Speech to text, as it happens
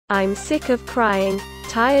I'm sick of crying,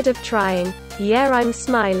 tired of trying. Yeah, I'm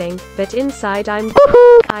smiling, but inside I'm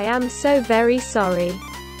I am so very sorry.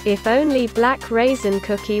 If only Black Raisin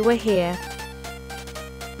Cookie were here.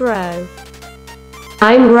 Bro.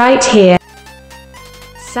 I'm right here.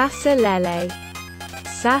 Sasalele.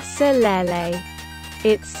 Sasalele.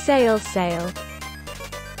 It's sail.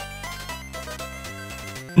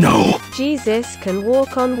 No. Jesus can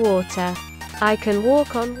walk on water. I can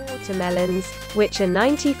walk on watermelons, which are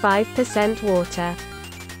 95% water.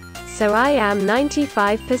 So I am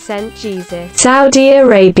 95% Jesus. Saudi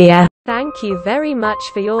Arabia. Thank you very much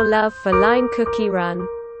for your love for Line Cookie Run.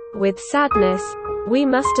 With sadness, we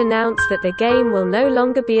must announce that the game will no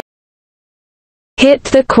longer be. Hit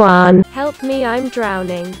the Quan. Help me, I'm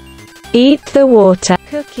drowning. Eat the water.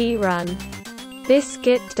 Cookie Run.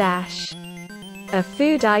 Biscuit Dash. A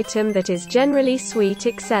food item that is generally sweet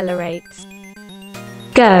accelerates.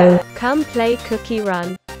 Go. Come play Cookie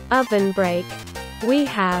Run. Oven break. We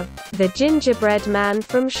have the gingerbread man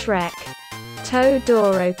from Shrek.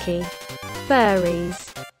 Todoroki.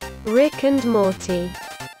 Furries. Rick and Morty.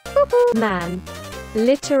 Man.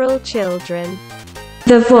 Literal children.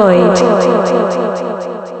 The Void.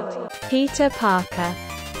 Peter Parker.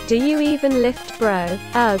 Do you even lift, bro?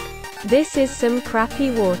 Ugh. This is some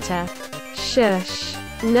crappy water. Shush.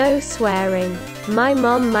 No swearing. My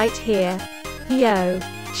mom might hear. Yo.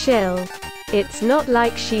 Chill. It's not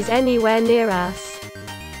like she's anywhere near us.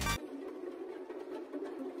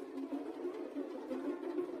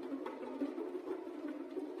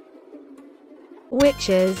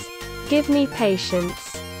 Witches. Give me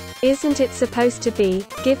patience. Isn't it supposed to be,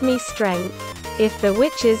 give me strength? If the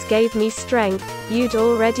witches gave me strength, you'd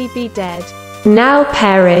already be dead. Now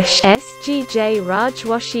perish. SGJ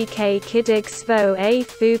Rajwashi K Kidig Svo A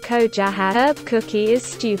Fu Kojaha. Herb Cookie is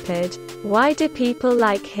stupid. Why do people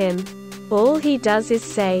like him? All he does is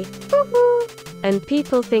say, and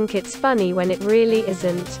people think it's funny when it really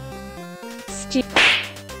isn't.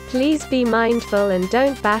 Please be mindful and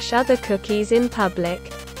don't bash other cookies in public.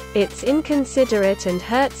 It's inconsiderate and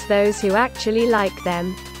hurts those who actually like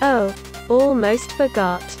them. Oh, almost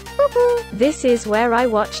forgot. This is where I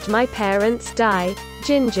watched my parents die.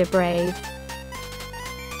 Gingerbread.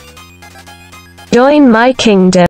 Join my kingdom.